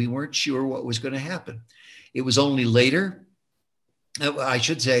set, we weren't sure what was going to happen. It was only later, I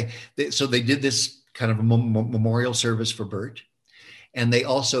should say, so they did this kind of a memorial service for Burt. And they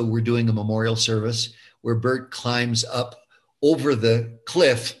also were doing a memorial service where Burt climbs up over the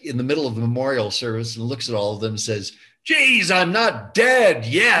cliff in the middle of the memorial service and looks at all of them and says, geez, I'm not dead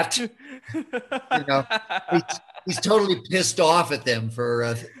yet. He's totally pissed off at them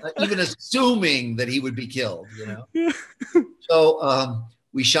for even assuming that he would be killed, So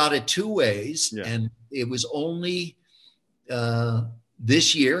we shot it 2 ways, and it was only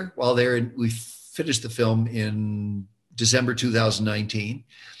this year, we finished the film in December 2019,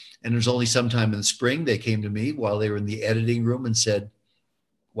 and it was only sometime in the spring they came to me while they were in the editing room and said,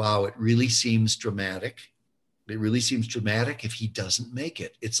 wow, it really seems dramatic. It really seems dramatic if he doesn't make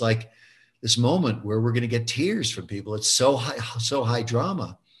it. It's like this moment where we're going to get tears from people. It's so high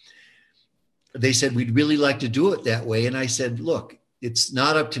drama. They said, we'd really like to do it that way. And I said, look, it's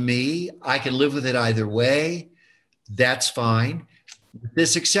not up to me. I can live with it either way. That's fine. With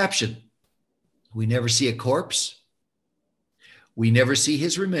this exception, we never see a corpse. We never see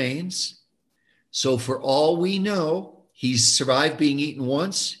his remains. So for all we know, he's survived being eaten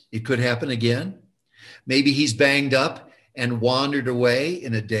once. It could happen again. Maybe he's banged up and wandered away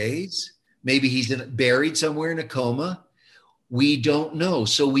in a daze. Maybe he's buried somewhere in a coma. We don't know.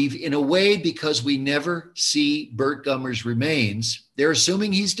 So we've, in a way, because we never see Burt Gummer's remains, they're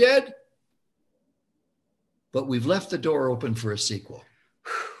assuming he's dead. But we've left the door open for a sequel.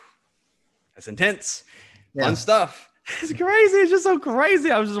 That's intense. Fun stuff. It's crazy. It's just so crazy.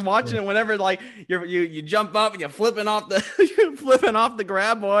 I was just watching it whenever you jump up and you're flipping off the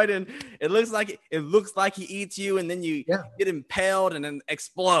graboid, and it looks like he eats you, and then you get impaled and then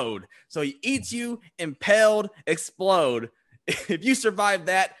explode. So he eats you, impaled, explode. If you survive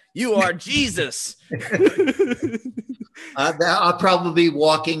that, you are Jesus. I'll probably be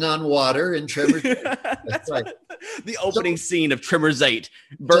walking on water in Tremors 8. That's right. The opening scene of Tremors 8.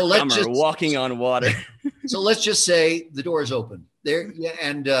 Burt Gummer walking on water. So let's just say the door is open there,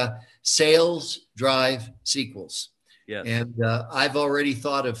 and sales drive sequels. Yes. And I've already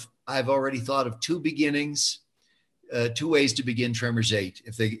thought of 2 beginnings, 2 ways to begin Tremors 8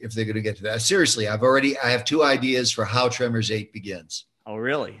 if they're going to get to that. Seriously, I have 2 ideas for how Tremors 8 begins. Oh,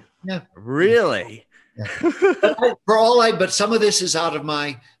 really? Yeah. Really? Yeah. But some of this is out of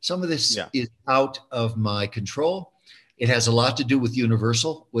my control. It has a lot to do with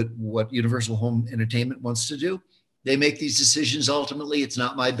Universal, what Universal Home Entertainment wants to do. They make these decisions. Ultimately, it's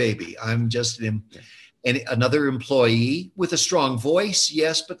not my baby. I'm just another employee with a strong voice.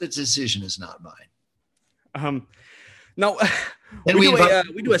 Yes, but the decision is not mine. No,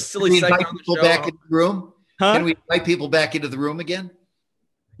 we do a silly segment on the show. Back in the room? Huh? Can we invite people back into the room again?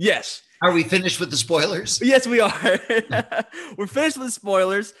 Yes. Are we finished with the spoilers? Yes, we are. We're finished with the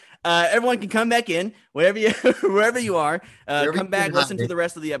spoilers. Everyone can come back in wherever you are. Come back, listen to the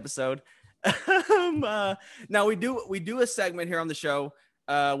rest of the episode. Now we do a segment here on the show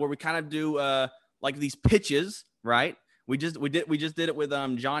where we kind of do like these pitches, right? We just did it with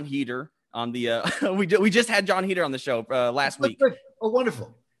John Heater on the we just had John Heater on the show last week. Oh,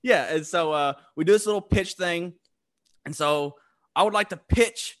 wonderful. Yeah, and so we do this little pitch thing, and so I would like to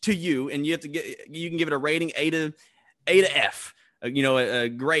pitch to you, and you can give it a rating A to F. A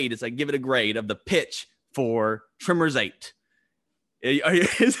grade. It's like give it a grade of the pitch for Tremors 8.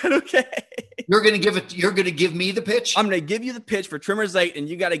 Is that okay? You're going to give me the pitch? I'm going to give you the pitch for Tremors 8, and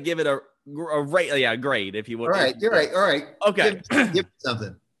you got to give it a rate. Yeah, grade if you will. All right. You're right. All right. Okay. Give me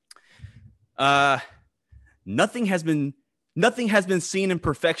something. Nothing has been seen in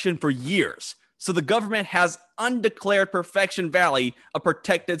perfection for years. So the government has undeclared Perfection Valley a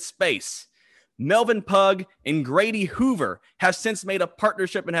protected space. Melvin Pugh and Grady Hoover have since made a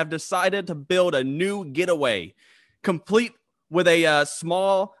partnership and have decided to build a new getaway, complete with a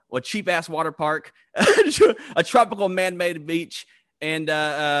small a cheap ass water park, a tropical man-made beach, and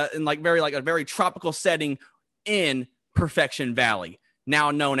like a very tropical setting in Perfection Valley,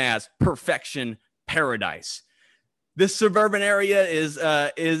 now known as Perfection Paradise. This suburban area is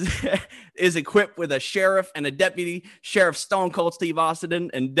is equipped with a sheriff and a deputy, Sheriff Stone Cold Steve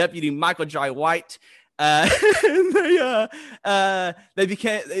Austin and Deputy Michael Jai White. They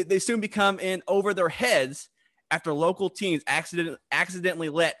soon become in over their heads after local teens accidentally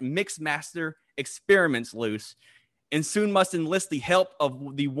let Mixmaster experiments loose, and soon must enlist the help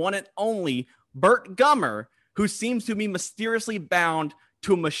of the one and only Burt Gummer, who seems to be mysteriously bound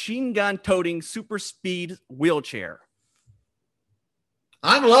to a machine gun toting super speed wheelchair.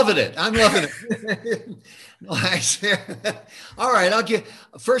 I'm loving it. All right.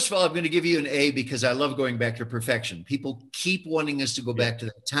 First of all, I'm going to give you an A because I love going back to Perfection. People keep wanting us to go back to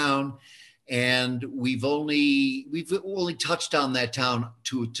that town. And we've only touched on that town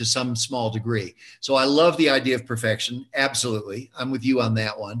to some small degree. So I love the idea of Perfection. Absolutely. I'm with you on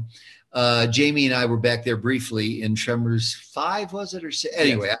that one. Jamie and I were back there briefly in Tremors 5, was it, or 6?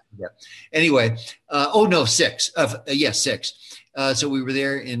 Anyway, yes. I forget. Anyway, 6. Yes, 6. So we were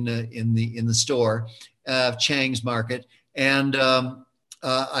there in the store, Chang's Market, and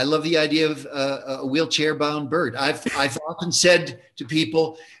I love the idea of a wheelchair-bound Bert. I've often said to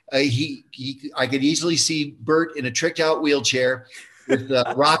people, I could easily see Bert in a tricked-out wheelchair with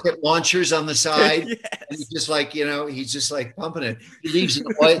rocket launchers on the side. Yes. And he's just like pumping it. He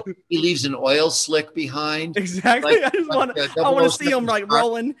leaves an oil slick behind. Exactly. I want to see him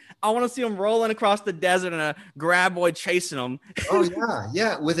rolling. I want to see him rolling across the desert and a graboid chasing him. Oh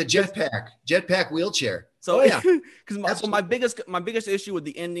yeah, with a jetpack wheelchair. So because my biggest issue with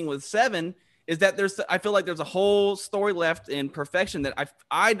the ending with 7 is that I feel like there's a whole story left in Perfection that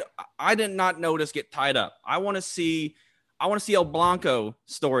I did not notice get tied up. I want to see El Blanco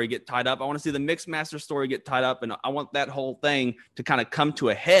story get tied up. I want to see the Mixmaster story get tied up, and I want that whole thing to kind of come to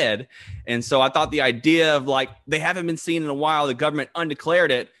a head. And so I thought the idea of like they haven't been seen in a while, the government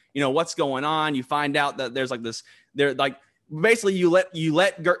undeclared it. You know what's going on. You find out that there's like this. They're like basically you let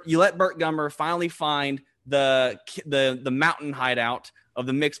Burt Gummer finally find the mountain hideout of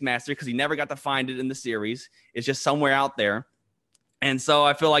the Mixmaster because he never got to find it in the series. It's just somewhere out there. And so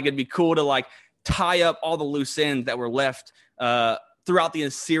I feel like it'd be cool to like tie up all the loose ends that were left throughout the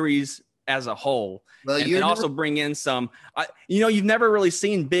series as a whole. Well, and also bring in some, you've never really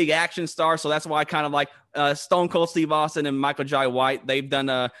seen big action stars. So that's why I kind of like Stone Cold Steve Austin and Michael Jai White. They've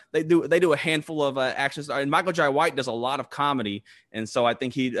done they do a handful of action stars, and Michael Jai White does a lot of comedy. And so I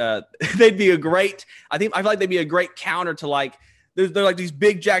think they'd be a great, I feel like they'd be a great counter to like, they're like these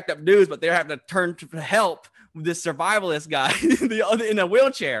big jacked up dudes, but they're having to turn to help this survivalist guy in a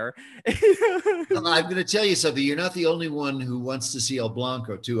wheelchair. I'm going to tell you something. You're not the only one who wants to see El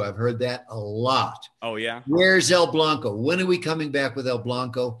Blanco too. I've heard that a lot. Oh yeah. Where's El Blanco? When are we coming back with El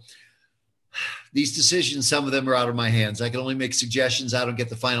Blanco? These decisions, some of them are out of my hands. I can only make suggestions. I don't get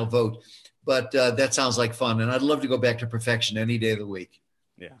the final vote, but that sounds like fun. And I'd love to go back to Perfection any day of the week.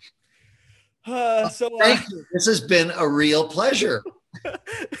 Yeah. Thank you. This has been a real pleasure.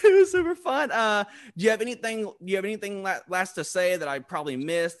 It was super fun. Do you have anything last to say that I probably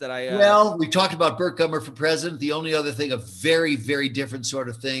missed that I Well, we talked about Burt Gummer for president. The only other thing, a very, very different sort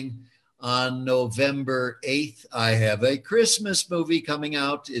of thing. On November 8th, I have a Christmas movie coming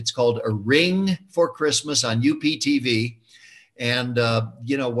out. It's called A Ring for Christmas on UPTV. And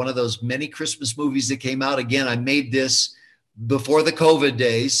one of those many Christmas movies that came out. Again, I made this before the COVID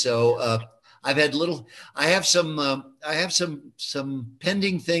days. So I have some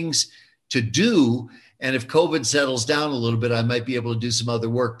pending things to do. And if COVID settles down a little bit, I might be able to do some other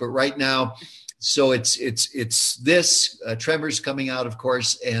work. But right now, so it's this Tremors coming out, of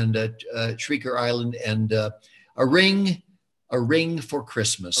course, and Shrieker Island, and A Ring for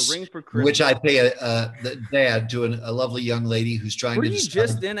Christmas. A Ring for Christmas, which I pay the dad to a lovely young lady who's trying to.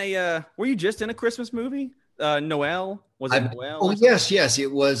 Were you just in a Christmas movie? Noel? Was it Noel? Oh, yes.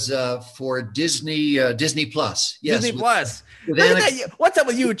 It was for Disney Plus. Yes, Disney Plus. What's up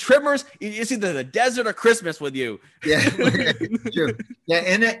with you, Tremors? It's either the desert or Christmas with you. Yeah, sure. Yeah,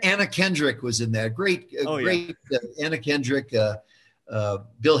 Anna Kendrick was in that. Great Anna Kendrick, Bill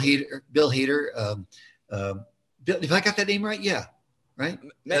Hader. If I got that name right, yeah, right.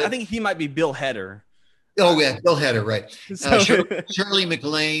 I think he might be Bill Hader. Oh yeah, Bill Hader, right? Shirley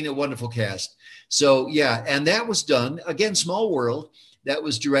MacLaine, a wonderful cast. So yeah, and that was done again. Small World. That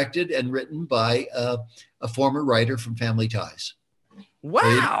was directed and written by a former writer from Family Ties.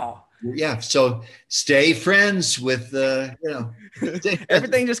 Wow! Yeah. So stay friends with,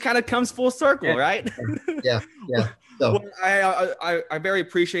 Everything just kind of comes full circle, right? Yeah. So Well, I very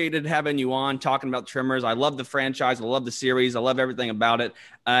appreciated having you on talking about Tremors. I love the franchise. I love the series. I love everything about it.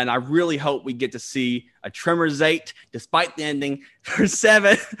 And I really hope we get to see a Tremors 8, despite the ending, for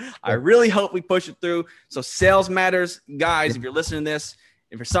 7. I really hope we push it through. So sales matters. Guys, if you're listening to this,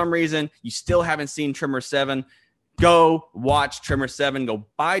 if for some reason you still haven't seen Tremors 7, go watch Tremors 7. Go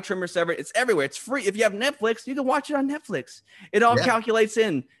buy Tremors 7. It's everywhere. It's free. If you have Netflix, you can watch it on Netflix. It all calculates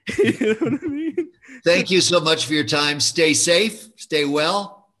in. You know what I mean? thank you so much for your time. Stay safe. Stay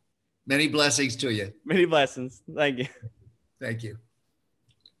well. Many blessings to you. Many blessings. Thank you. Thank you.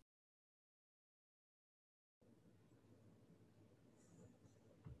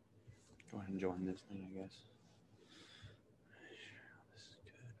 Go ahead and join this thing, I guess. This is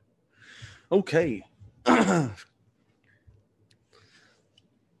good. Okay.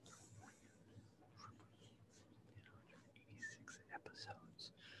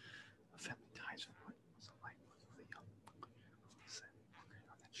 Episodes of Family Ties. On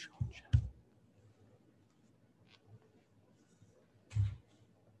that show.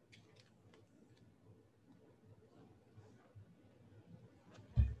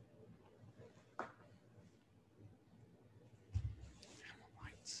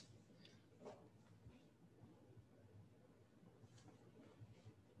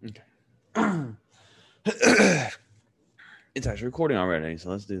 Okay. It's actually recording already, so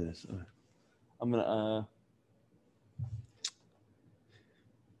let's do this. I'm gonna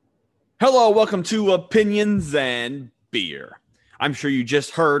Hello, welcome to Opinions and Beer. I'm sure you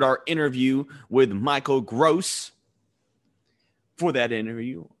just heard our interview with Michael Gross. For that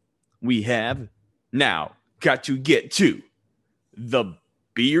interview, we have now got to get to the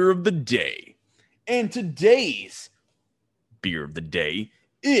beer of the day. And today's beer of the day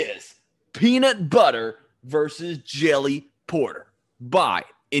is Peanut Butter versus Jelly Porter by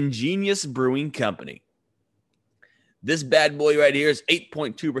Ingenious Brewing Company. This bad boy right here is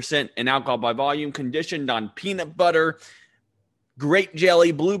 8.2% in alcohol by volume, conditioned on peanut butter, grape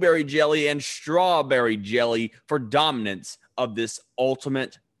jelly, blueberry jelly, and strawberry jelly for dominance of this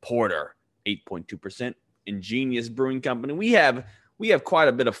ultimate porter. 8.2%, Ingenious Brewing Company. We have quite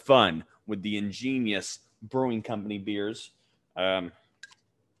a bit of fun with the Ingenious Brewing Company beers. They're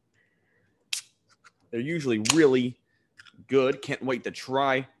usually really good. Can't wait to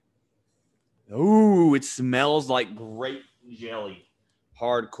try. Ooh, it smells like grape jelly.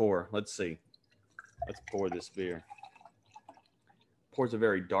 Hardcore. Let's see. Let's pour this beer. Pours a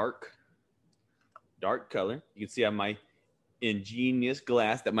very dark color. You can see on my Ingenious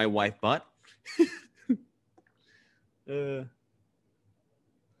glass that my wife bought.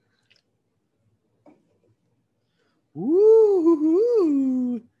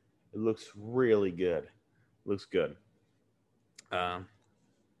 Ooh, it looks really good. Looks good.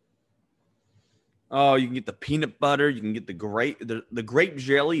 Oh, you can get the peanut butter. You can get the grape. The grape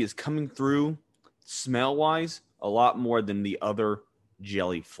jelly is coming through smell-wise a lot more than the other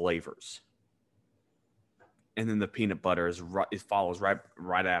jelly flavors. And then the peanut butter it follows right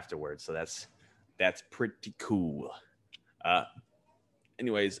afterwards. So that's pretty cool.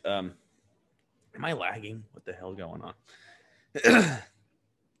 Anyways, am I lagging? What the hell's going on?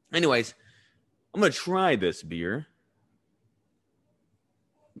 Anyways, I'm gonna try this beer.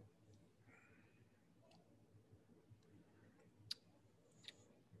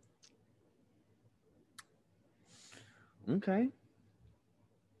 Okay.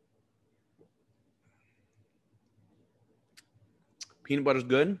 Peanut butter's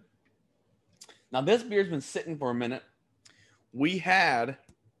good. Now this beer's been sitting for a minute. I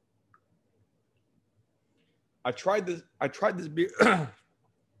tried this beer.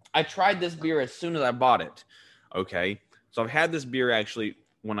 I tried this beer as soon as I bought it. Okay. So I've had this beer actually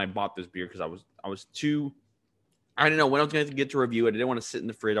when I bought this beer because I didn't know when I was going to get to review it. I didn't want to sit in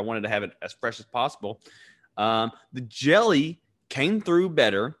the fridge. I wanted to have it as fresh as possible. The jelly came through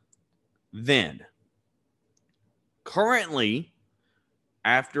better then. Currently,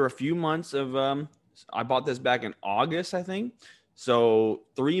 after a few months of, I bought this back in August, I think. So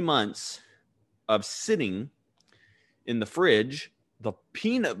 3 months of sitting in the fridge, the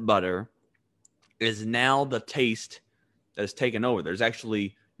peanut butter is now the taste that has taken over. There's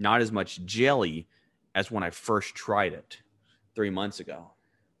actually not as much jelly as when I first tried it 3 months ago.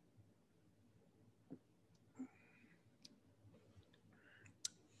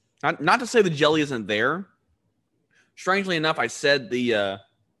 Not to say the jelly isn't there. Strangely enough, I said it's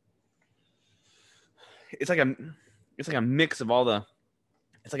like a mix of all the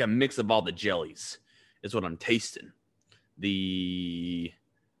jellies is what I'm tasting. The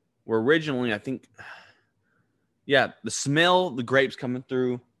were originally, I think, the smell, the grapes coming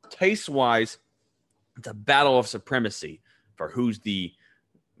through, taste-wise, it's a battle of supremacy for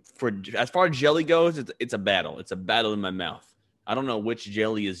as far as jelly goes, it's a battle. It's a battle in my mouth. I don't know which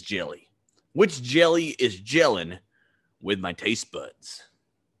jelly is jelly. Which jelly is gelling with my taste buds?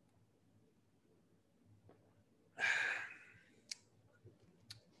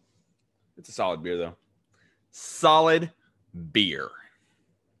 It's a solid beer, though. Solid beer.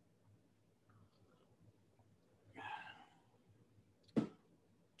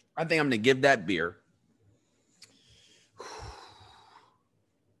 I think I'm going to give that beer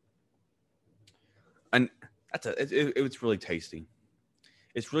and it's really tasty.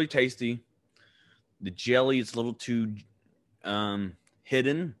 It's really tasty. The jelly is a little too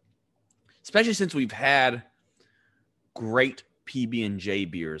hidden, especially since we've had great PB&J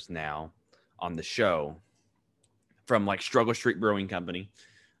beers now on the show from like Struggle Street Brewing Company.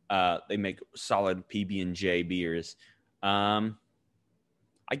 They make solid PB&J beers. I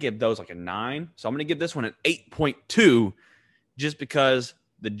give those like a 9. So I'm going to give this one an 8.2 just because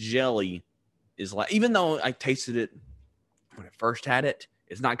the jelly is like, even though I tasted it when I first had it,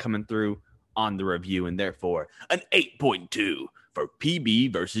 it's not coming through on the review, and therefore an 8.2 for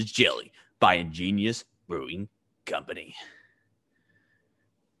PB versus Jelly by Ingenious Brewing Company.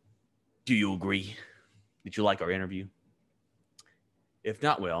 Do you agree? Did you like our interview? If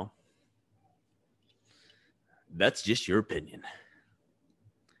not, well, that's just your opinion.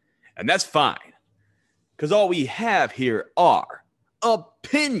 And that's fine, because all we have here are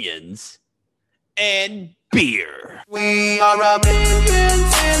opinions and beer. We are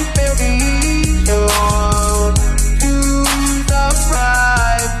Americans and very sure to the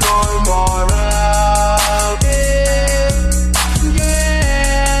pride.